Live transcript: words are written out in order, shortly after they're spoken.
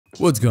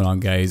What's going on,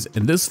 guys?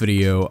 In this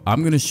video,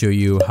 I'm going to show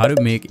you how to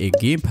make a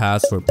game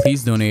pass for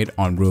Please Donate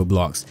on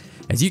Roblox.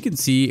 As you can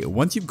see,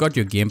 once you've got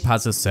your game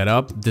passes set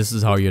up, this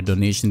is how your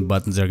donation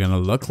buttons are going to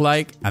look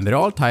like, and they're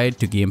all tied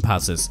to game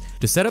passes.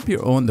 To set up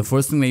your own, the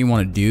first thing that you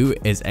want to do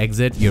is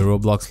exit your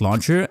Roblox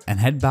launcher and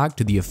head back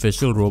to the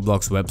official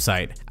Roblox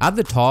website. At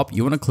the top,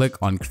 you want to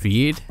click on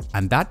Create,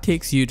 and that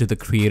takes you to the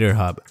Creator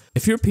Hub.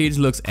 If your page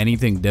looks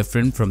anything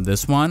different from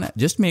this one,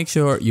 just make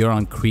sure you're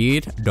on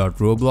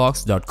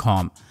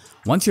create.roblox.com.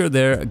 Once you're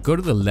there, go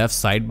to the left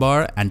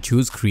sidebar and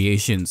choose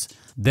Creations.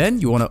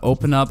 Then you want to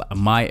open up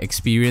My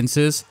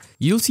Experiences.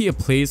 You'll see a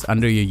place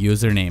under your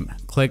username.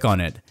 Click on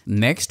it.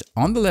 Next,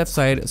 on the left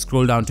side,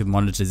 scroll down to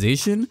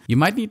Monetization. You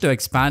might need to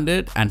expand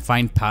it and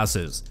find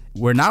Passes.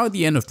 We're now at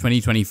the end of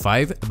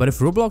 2025, but if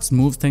Roblox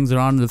moves things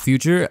around in the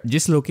future,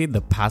 just locate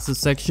the Passes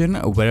section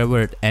wherever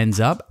it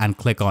ends up and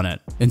click on it.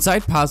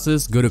 Inside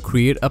Passes, go to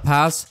Create a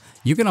Pass.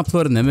 You can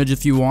upload an image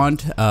if you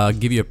want,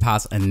 give your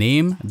pass a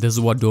name. This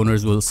is what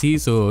donors will see,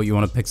 so you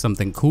want to pick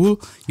something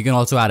cool. You can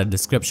also add a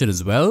description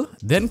as well.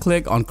 Then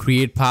click on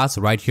Create Pass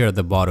right here at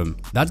the bottom.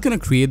 That's going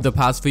to create the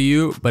pass for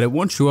you, but it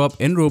won't show up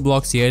in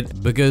Roblox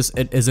yet because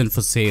it isn't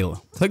for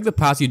sale. Click the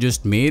pass you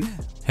just made,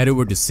 head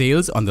over to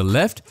Sales on the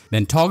left,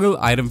 then toggle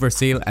Item for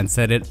Sale and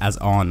set it as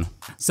On.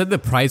 Set the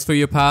price for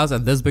your pass,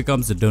 and this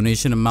becomes the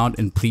donation amount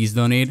in Please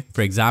Donate.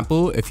 For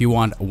example, if you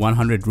want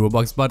 100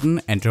 Robux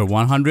button, enter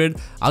 100.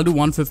 I'll do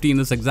 150 in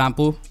this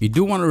example. You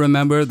do want to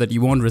remember that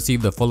you won't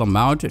receive the full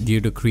amount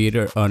due to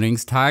creator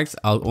earnings tax.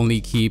 I'll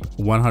only keep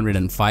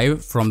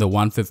 105 from the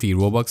 150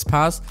 Robux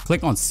pass.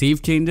 Click on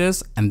Save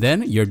Changes and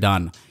then you're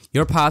done.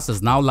 Your pass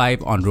is now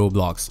live on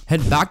Roblox.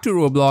 Head back to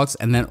Roblox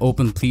and then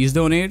open Please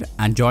Donate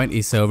and join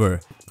a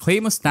server.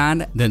 Claim a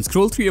stand, then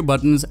scroll through your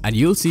buttons and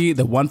you'll see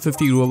the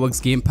 150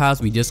 Robux game pass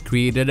we just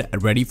created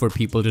ready for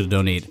people to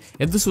donate.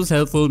 If this was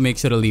helpful, make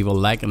sure to leave a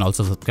like and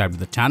also subscribe to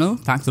the channel.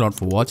 Thanks a lot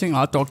for watching.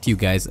 I'll talk to you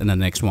guys in the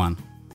next one.